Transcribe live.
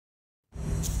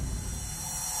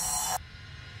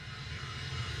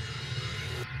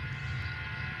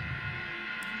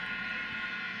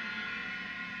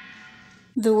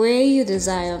The way you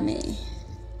desire me.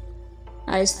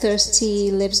 Eyes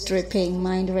thirsty, lips dripping,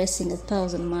 mind racing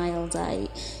 1,000 miles. I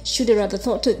should have rather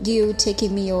thought of you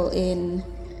taking me all in.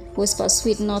 Whisper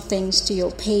sweet nothings to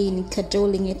your pain,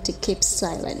 cajoling it to keep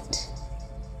silent.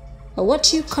 But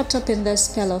what you caught up in the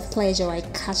spell of pleasure I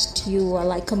cast you are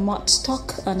like a moth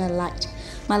stuck on a light.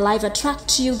 My life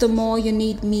attracts you the more you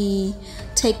need me.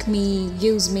 Take me,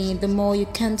 use me, the more you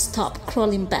can't stop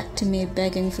crawling back to me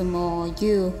begging for more.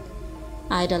 You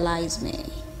idolize me.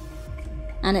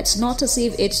 And it's not as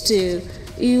if it's to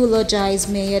eulogize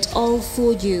me at all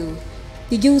for you.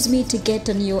 You use me to get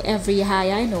on your every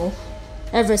high, I know.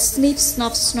 Every sniff,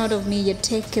 snuff, snort of me you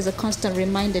take is a constant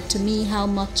reminder to me how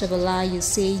much of a lie you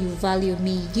say you value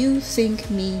me. You think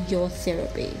me your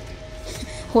therapy.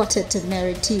 What a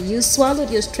temerity. You swallowed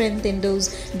your strength in those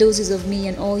doses of me,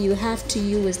 and all you have to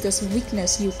you is this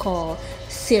weakness you call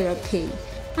therapy.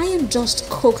 I am just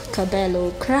Coke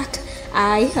Cabello, crack.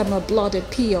 I am a blood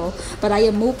appeal, but I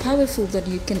am more powerful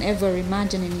than you can ever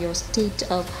imagine in your state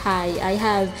of high. I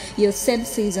have your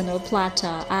senses on a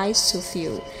platter. I soothe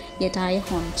you, yet I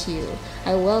haunt you.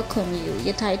 I welcome you,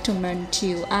 yet I torment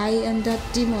you. I am that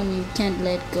demon you can't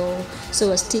let go.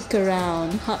 So I stick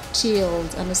around, hot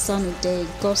chills on a sunny day,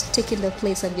 ghost taking the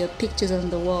place of your pictures on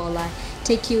the wall. I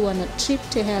take you on a trip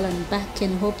to hell and back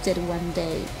and hope that one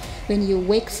day, when you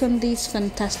wake from this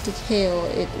fantastic hell,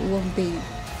 it won't be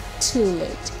too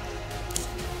late.